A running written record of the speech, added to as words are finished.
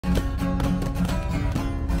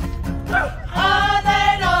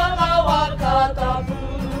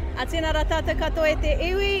Tēnā rā tātou katoa e te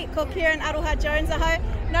iwi, ko Kieran Aroha Jones ahau.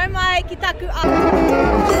 Nau mai ki taku a...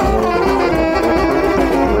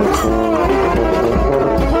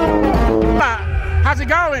 How's it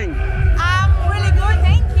going? Really good,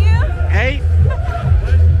 thank you. Hey?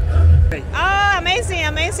 Oh, amazing,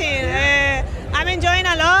 amazing. I'm enjoying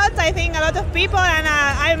a lot. I think a lot of people, and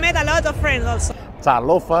I met a lot of friends also.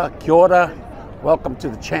 Talofa, kia ora, welcome to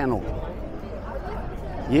the channel.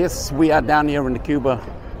 Yes, we are down here in the Cuba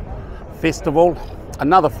festival,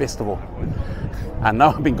 another festival. I know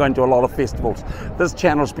I've been going to a lot of festivals. This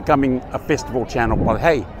channel is becoming a festival channel, but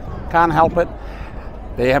hey, can't help it.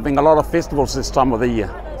 They're having a lot of festivals this time of the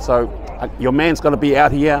year. So your man's got to be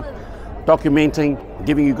out here documenting,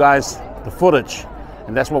 giving you guys the footage.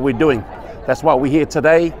 And that's what we're doing. That's why we're here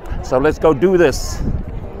today. So let's go do this.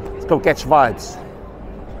 Let's go catch vibes.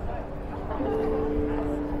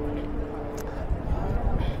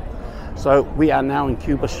 So we are now in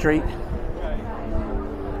Cuba Street.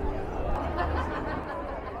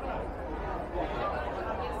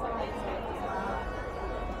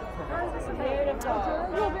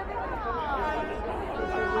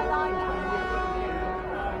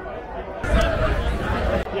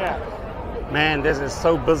 Yeah. Man, this is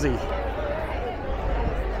so busy.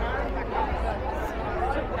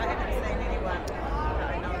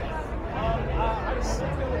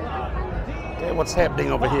 Okay, what's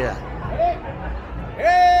happening over here?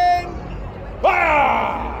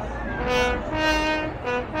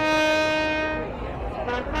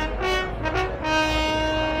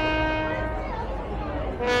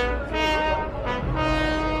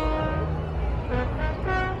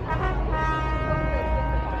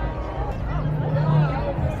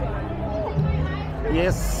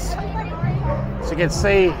 Yes, so you can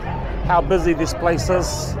see how busy this place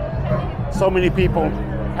is. So many people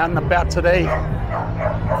out and about today.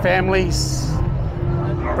 Families,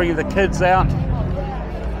 bringing the kids out.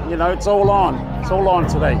 You know, it's all on. It's all on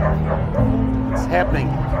today. It's happening.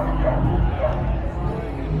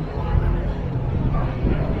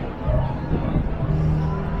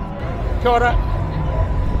 Kia ora.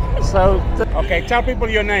 So, okay, tell people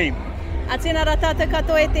your name. Tēnā rā tātou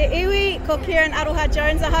katoa e te iwi, ko Kieran Aroha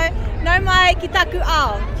Jones ahau. Nau mai ki taku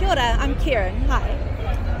ao. Kia ora, I'm Kieran. Hi.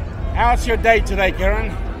 How's your day today,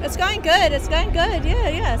 Kieran? It's going good, it's going good,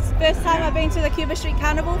 yeah. It's the first time I've been to the Cuba Street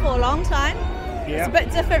Carnival for a long time. Yeah. It's a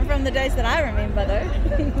bit different from the days that I remember though.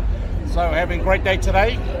 So having a great day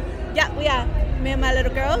today? Yeah, we are. Me and my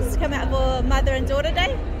little girls come out for Mother and Daughter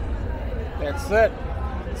Day. That's it.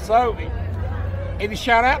 So, any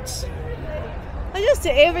shout outs? Just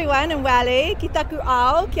to everyone in Welli, ki taku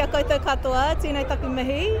ao, kia koutou katoa, tēnei taku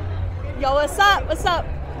mihi. Yo, what's up?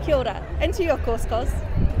 Kia ora. And to your course.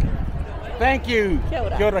 Thank you. Kia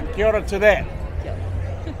ora. Kia ora to that. Kia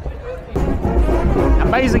ora.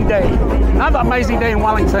 Amazing day. Another amazing day in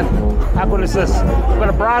Wellington. How good is this? We've got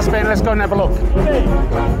a brass band, let's go and have a look.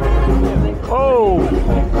 Oh!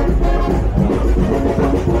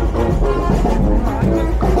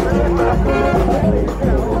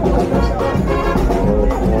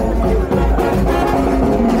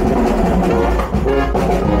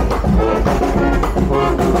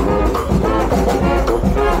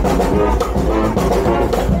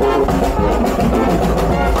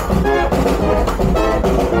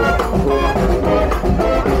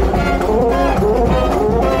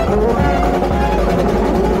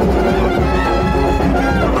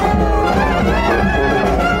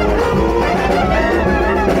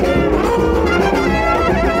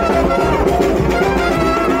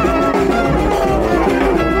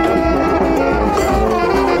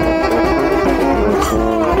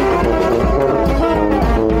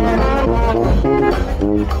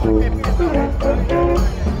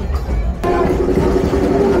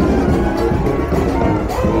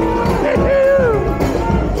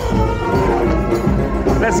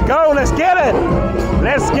 Let's go, let's get it.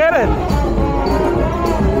 Let's get it.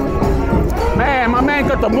 Man, my man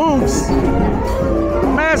got the moves.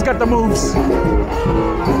 My man's got the moves.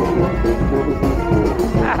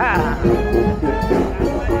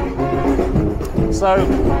 So,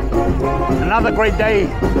 another great day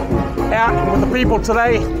out with the people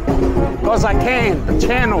today. Cause I can, the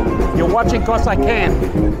channel. You're watching cause I can.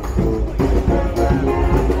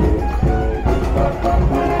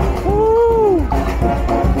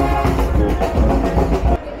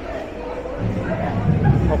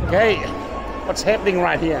 Okay, what's happening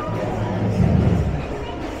right here?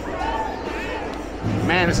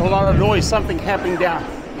 Man, there's a lot of noise, something happening down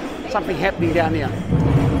here.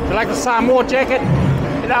 You like the Samoa jacket?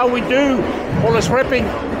 You know we do, all this ripping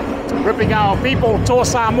our people, Toa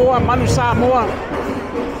Samoa, Manu Samoa.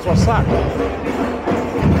 That's what's up.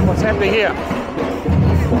 What's happening here?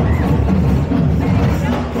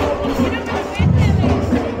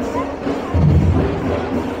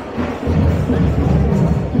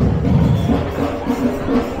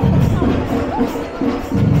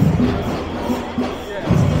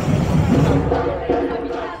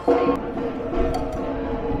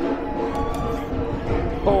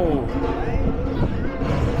 Oh.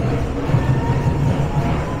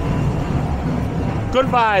 Good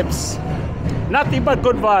vibes. Nothing but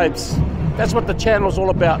good vibes. That's what the channel's all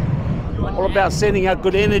about. All about sending out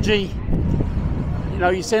good energy. You know,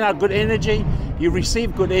 you send out good energy, you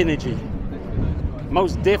receive good energy.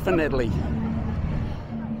 Most definitely.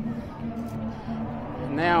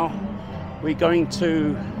 Now we're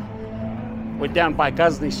down by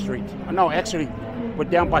Ghazni Street. No, actually, we're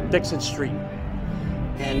down by Dixon Street.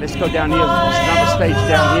 And let's go down here. There's another stage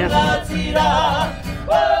down here.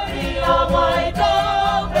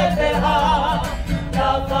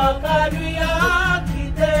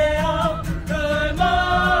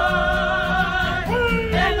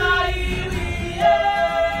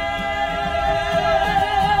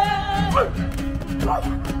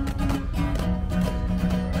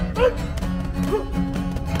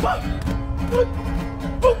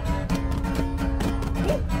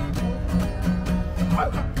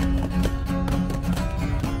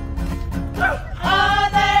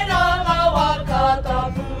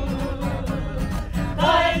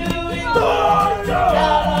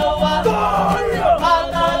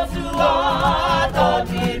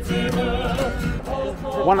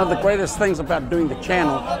 One of the greatest things about doing the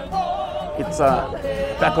channel, it's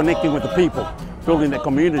about connecting with the people, building that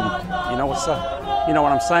community. You know what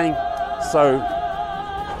I'm saying? So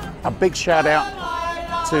a big shout out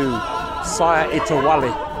to Saya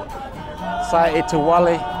Etawale. Saya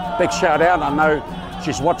Etawale, big shout out. I know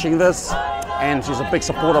she's watching this and she's a big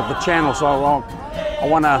supporter of the channel. So I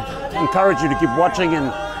want to encourage you to keep watching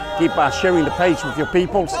and keep sharing the page with your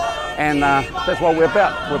peoples. And that's what we're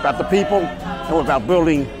about. We're about the people and we're about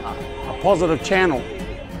building a positive channel,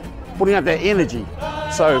 putting out that energy.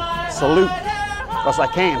 So salute, because I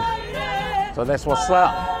can. So that's what's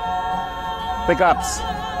up. Big ups.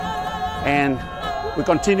 And we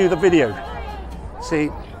continue the video. See.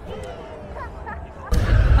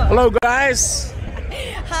 Hello guys.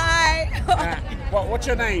 Hi. What's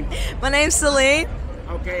your name? My name's Celine.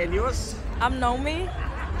 Okay, and yours? I'm Nomi.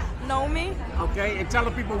 Okay, and tell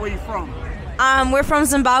the people where you're from. We're from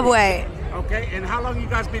Zimbabwe. Okay, and how long you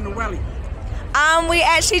guys been in Welli? We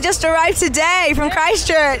actually just arrived today from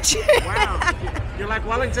Christchurch. Wow. You like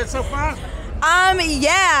Wellington so far?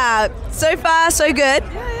 Yeah. So far, so good.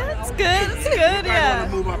 Yeah, it's good. It's good, you guys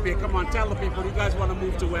want to move up here? Come on, tell the people you guys want to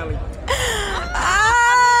move to Welli.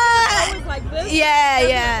 Like this?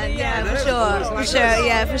 Yeah,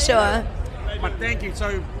 for sure. But thank you.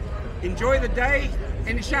 So enjoy the day.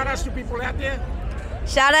 Any shout outs to people out there?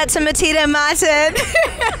 Shout out to Matita and Martin.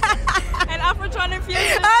 And Afro-Tron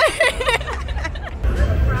Infusion.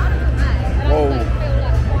 Whoa.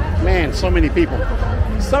 Man, so many people.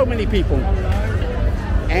 So many people.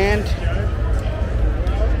 And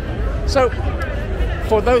so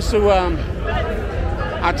for those who are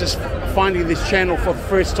just finding this channel for the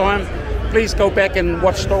first time, please go back and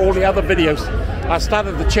watch all the other videos. I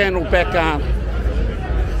started the channel back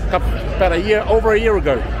about over a year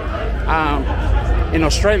ago in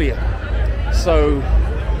Australia. So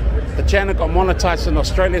the channel got monetized in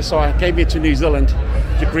Australia, so I came here to New Zealand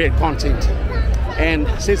to create content. And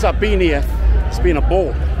since I've been here, it's been a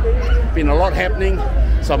ball. Been a lot happening,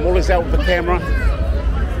 so I'm always out with the camera.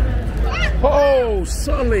 Oh,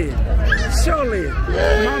 solid.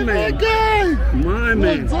 My man. My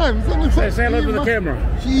man. Say hello to the camera.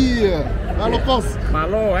 Yeah. Hello, boss.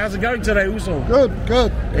 Malo, how's it going today, Uso? Good.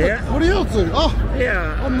 Yeah? What are you up to? Oh,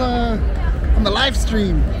 yeah. On the live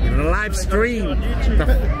stream. The live stream.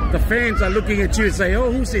 The fans are looking at you and say,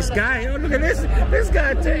 oh, who's this guy? Oh, look at this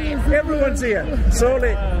guy too. Everyone's here.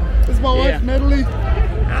 Solid. This is my wife, Natalie.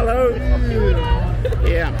 Hello.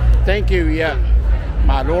 Yeah. Thank you. Yeah.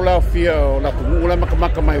 Marola fio la kumula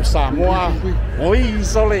makamaka mai Samoa. Oi,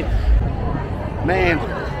 solid. Man,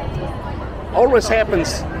 always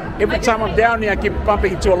happens. Every time I'm down here, I keep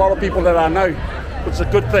bumping into a lot of people that I know. It's a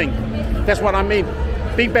good thing. That's what I mean.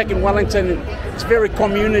 Being back in Wellington, it's very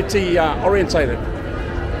community orientated.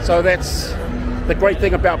 So that's the great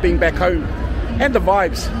thing about being back home. And the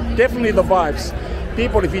vibes, definitely the vibes.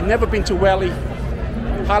 People, if you've never been to Welli,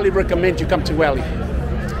 highly recommend you come to Welli.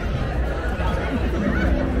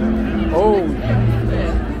 Oh.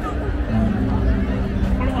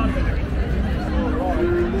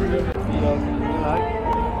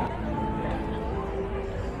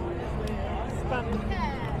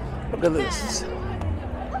 Look at this.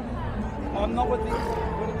 I'm not with these.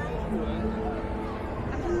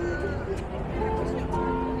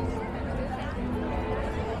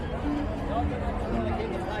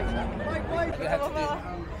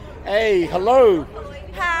 Hey, hello.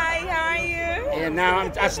 Hi, how are you? And now I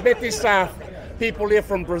just met these people here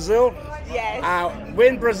from Brazil. Yes. Where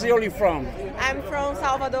in Brazil you from? I'm from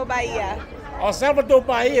Salvador, Bahia. Oh, Salvador,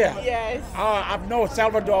 Bahia. Yes. I know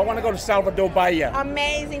Salvador. I want to go to Salvador, Bahia.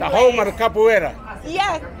 Amazing The place. home of the capoeira.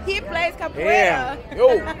 Yeah, he plays capoeira. Yeah.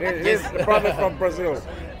 Oh, here's the brother from Brazil.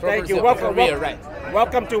 Thank you. Welcome,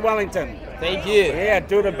 welcome to Wellington. Thank you. Yeah,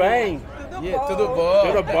 do the bang. Yeah, tudo bom.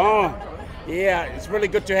 Do the bang. Yeah, it's really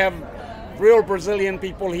good to have real Brazilian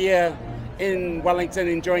people here in Wellington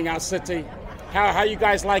enjoying our city. How you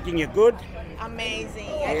guys liking it? Good? Amazing.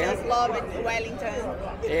 Yeah. I just love it, Wellington.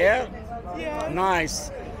 Yeah? Yeah. Nice.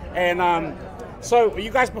 And so, are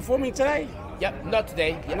you guys performing today? Yep, not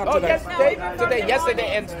today. Not today. Today,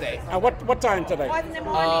 yesterday and today. What time today?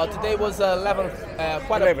 Today was 11,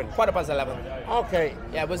 quarter past 11. Okay.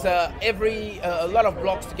 Yeah, it was a lot of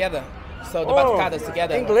blocks together. So the batucadas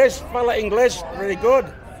together. English, fella English, really good.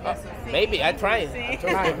 Maybe, I try.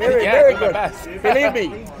 Very, Yeah, very do my good. best. Believe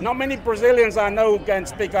me, not many Brazilians I know can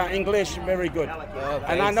speak English very good. And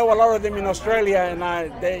I thanks. know a lot of them in Australia, and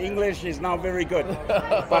their English is not very good.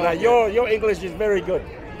 But your English is very good.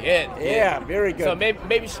 Yeah, very good. So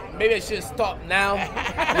maybe I should stop now.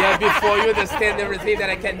 Yeah, before you understand everything that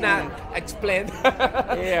I cannot explain.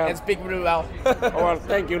 Yeah. And speak really well. Oh, well,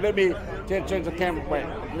 thank you. Let me change the camera. Wait,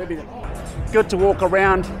 good to walk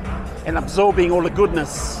around and absorbing all the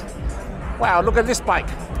goodness. Wow, look at this bike.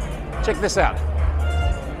 Check this out.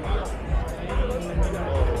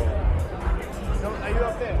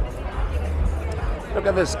 Look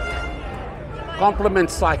at this compliment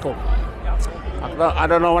cycle. I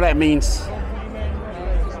don't know what that means.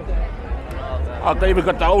 Oh, they even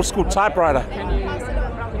got the old school typewriter.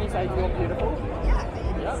 Can you say you're beautiful?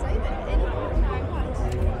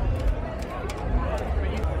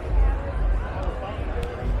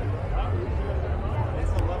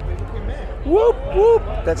 Whoop, whoop.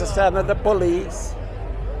 That's the sound of the police.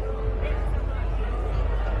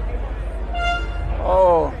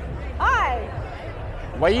 Oh. Hi.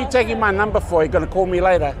 What are you taking my number for? You're going to call me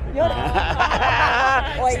later?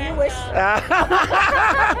 Or you wish.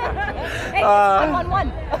 Hey, it's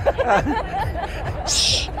 111.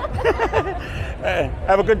 Shh.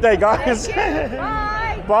 Have a good day, guys.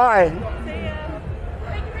 Bye. Bye. See ya.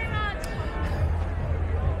 Thank you very much.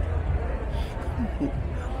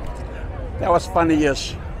 That was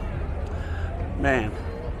funny-ish. Man.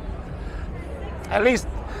 At least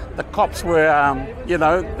the cops were,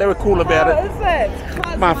 they were cool about it. Is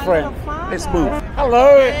it? My friend, let's move.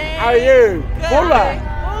 Hello, how are you? Bula.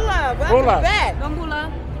 Welcome back.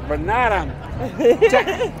 Banana.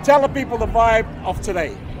 Tell the people the vibe of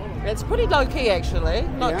today. It's pretty low key actually,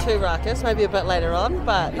 not too ruckus, maybe a bit later on,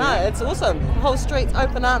 but no, it's awesome. The whole street's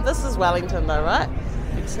open up. This is Wellington though, right?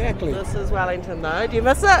 Exactly. This is Wellington though. Do you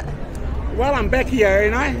miss it? Well, I'm back here,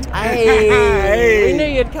 ain't I? Hey, we knew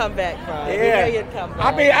you'd come back, bro. Yeah. We knew you'd come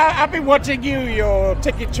back. I've been watching your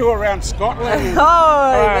ticket tour around Scotland.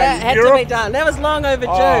 That had Europe. to be done. That was long overdue.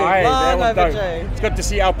 Long overdue. It's good to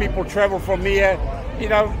see how people travel from here. You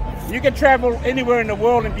know, you can travel anywhere in the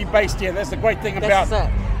world and be based here. That's the great thing about That's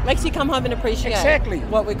it. Makes you come home and appreciate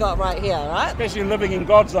what we got right here, right? Especially living in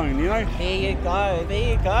God's zone, you know? There you go,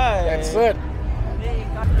 there you go. That's it. There you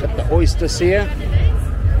go. Got the oysters here.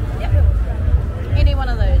 Any one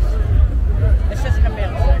of those. It's just come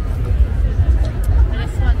out soon.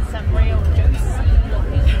 This one's some real juice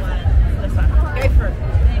looking one. This one. Go for it.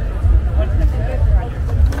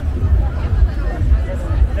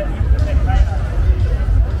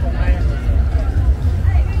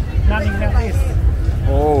 Nothing left.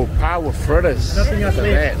 Oh, power fritters. Nothing else Look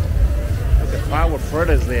at that. Look at power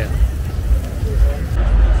fritters there.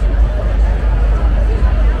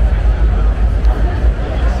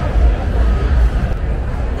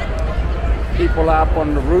 People are up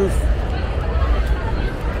on the roof.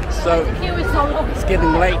 So it's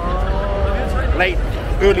getting late,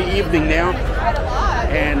 early evening now,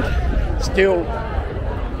 and still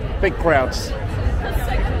big crowds,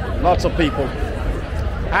 lots of people.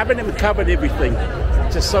 I haven't even covered everything,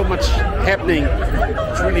 just so much happening.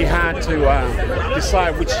 It's really hard to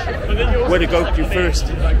decide where to go to first.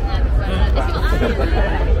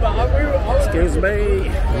 Excuse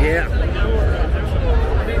me, yeah.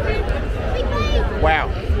 Wow.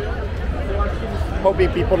 Hope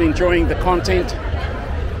people enjoying the content.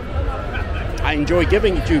 I enjoy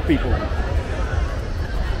giving it to people.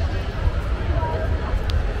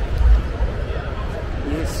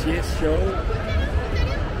 Yes. Yes, yes, sure.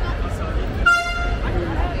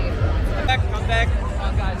 I'm back.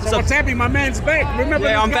 So what's happening? My man's back. Remember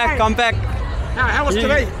Yeah, this I'm guy? back. I'm back. How was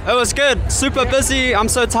today? It was good. Super busy. I'm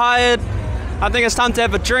so tired. I think it's time to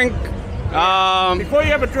have a drink. Before you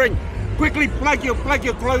have a drink, quickly plug your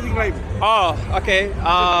clothing label. Oh, okay.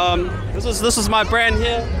 This is my brand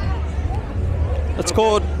here. It's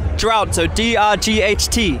called Drought. So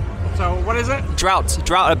DRGHT. So what is it? Drought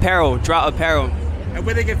Apparel. Drought Apparel. And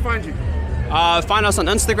where they can find you? Find us on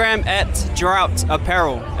Instagram at Drought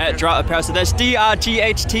Apparel. At Drought Apparel. So that's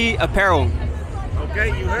DRGHT Apparel. Okay,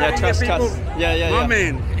 you heard Yeah, it, trust, people. trust. Yeah. My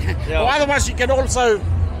man. Yeah. Well, otherwise you can also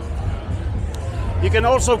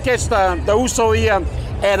catch the Uso here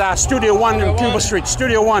at Studio One in Cuba Street.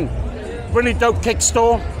 Studio One, really dope kick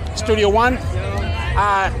store. Studio One.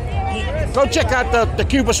 Go check out the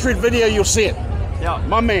Cuba Street video. You'll see it. Yeah.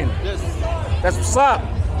 My man. Yes. That's what's up.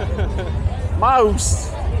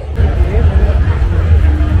 Mouse.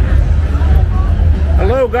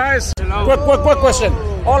 Hello guys. Hello. Quick question.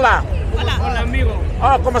 Hola. Hola. amigo.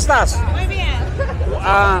 Oh, ¿cómo estás? Muy bien.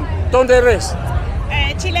 ¿Dónde eres?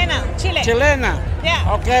 Chilena. Chile. Chilena.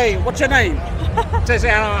 Yeah. Okay, what's your name?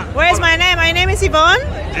 Where's my name? My name is Yvonne.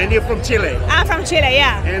 And you're from Chile. I'm from Chile,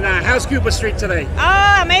 yeah. And how's Cuba Street today?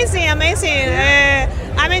 Oh, amazing. I'm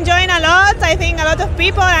enjoying a lot. I think a lot of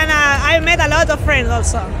people, and I met a lot of friends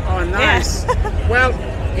also. Oh, nice. Yeah. Well,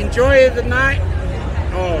 enjoy the night,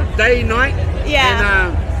 or day, night.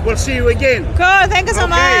 Yeah. And we'll see you again. Cool. Thank you so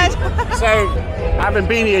much. So, I haven't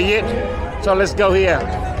been here yet, so let's go here.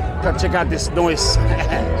 Go check out this noise.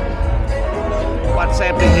 What's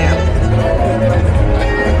happening here?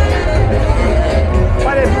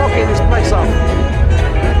 Why are they blocking this place off?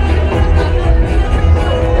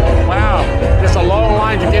 Wow, there's a long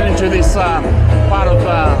line to get into this part of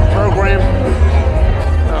the program.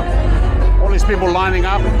 All these people lining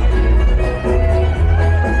up.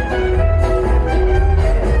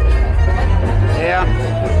 Yeah.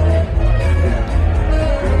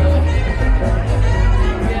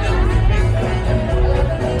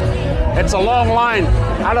 It's a long line.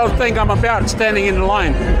 I don't think I'm about standing in the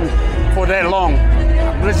line for that long.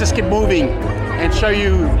 Let's just keep moving and show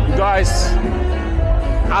you guys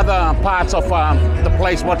other parts of the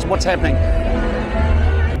place, what's happening.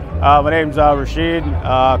 My name's Rashid,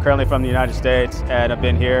 currently from the United States, and I've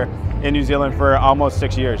been here in New Zealand for almost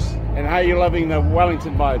 6 years. And how are you loving the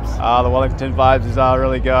Wellington vibes? The Wellington vibes is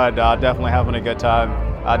really good. Definitely having a good time.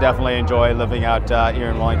 I definitely enjoy living out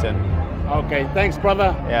here in Wellington. Okay, thanks,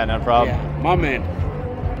 brother. Yeah, no problem. Yeah, my man.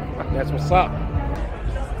 That's what's up.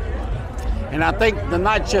 And I think the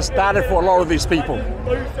night just started for a lot of these people.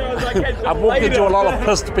 I've walked into a lot of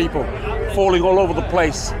pissed people falling all over the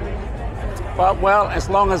place. But well, as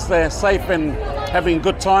long as they're safe and having a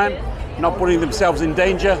good time, not putting themselves in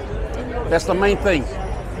danger, that's the main thing.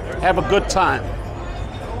 Have a good time,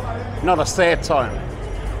 not a sad time.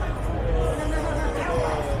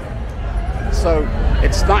 So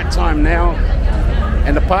it's night time now,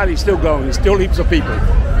 and the party's still going. There's still heaps of people.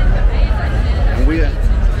 And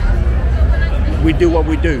we do what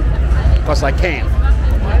we do, because I can.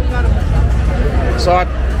 So I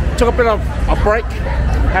took a bit of a break,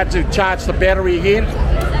 had to charge the battery again,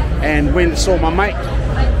 and went and saw my mate.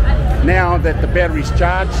 Now that the battery's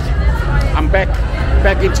charged, I'm back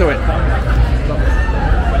into it.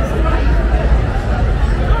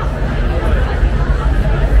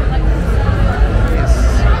 Yes.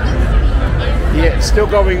 Yeah, it's still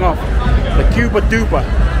going off. The CubaDupa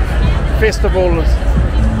festival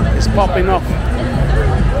is popping off.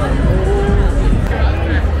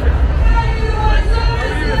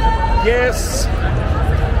 Yes,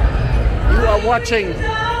 you are watching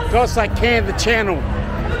Because I Can, the channel,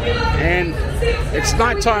 and it's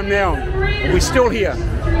night time now. We're still here,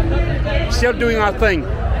 still doing our thing.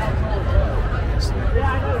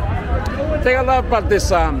 The thing I love about this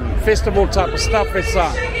festival type of stuff, it's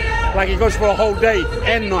like it goes for a whole day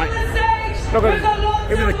and night. Look at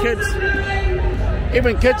even the kids.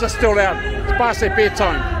 Even kids are still out. It's past their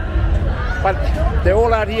bedtime, but they're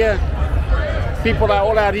all out here. People are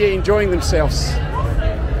all out here enjoying themselves.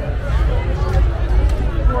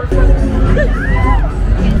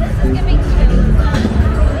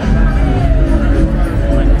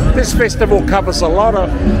 This festival covers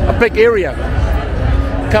a big area.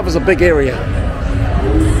 Covers a big area.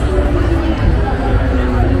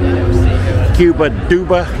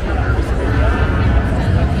 CubaDupa.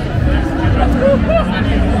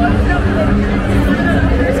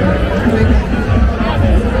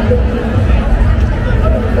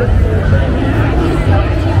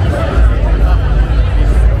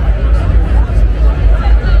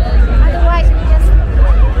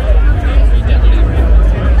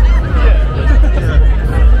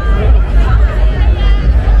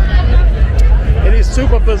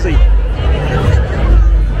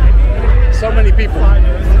 So many people.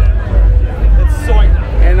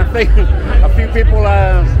 And I think a few people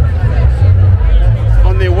are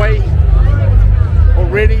on their way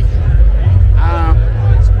already.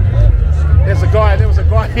 There was a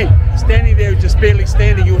guy standing there, just barely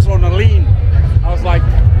standing. He was on a lean. I was like,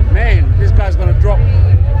 man, this guy's gonna drop.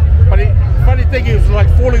 But funny thing, he was like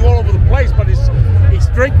falling all over the place, but his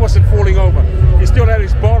drink wasn't falling over. He still had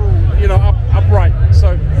his bottle, you know, upright.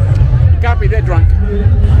 So he can't be that drunk.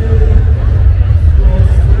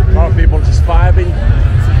 A lot of people just vibing.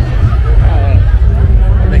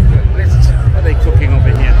 What are they cooking over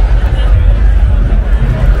here?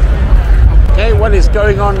 Okay, what is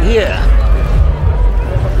going on here?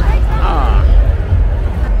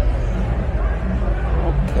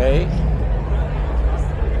 Okay.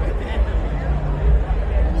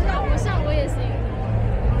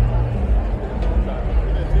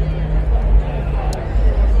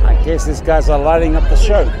 I guess these guys are lighting up the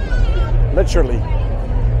show, literally.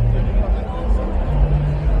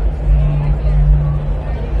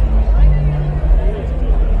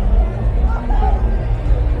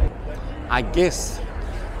 I guess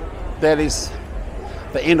that is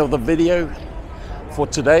the end of the video for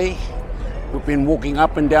today. We've been walking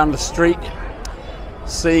up and down the street,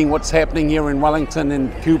 seeing what's happening here in Wellington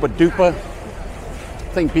and CubaDupa.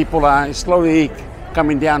 I think people are slowly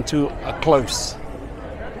coming down to a close.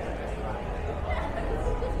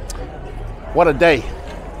 What a day.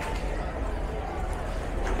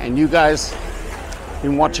 And you guys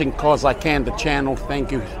been watching Cause I Can, the channel.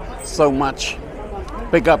 Thank you so much.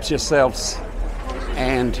 Big ups yourselves,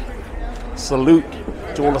 and salute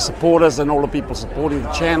to all the supporters and all the people supporting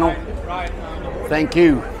the channel. Thank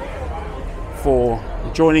you for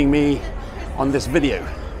joining me on this video.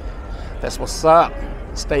 That's what's up.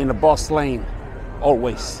 Stay in the boss lane,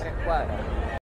 always.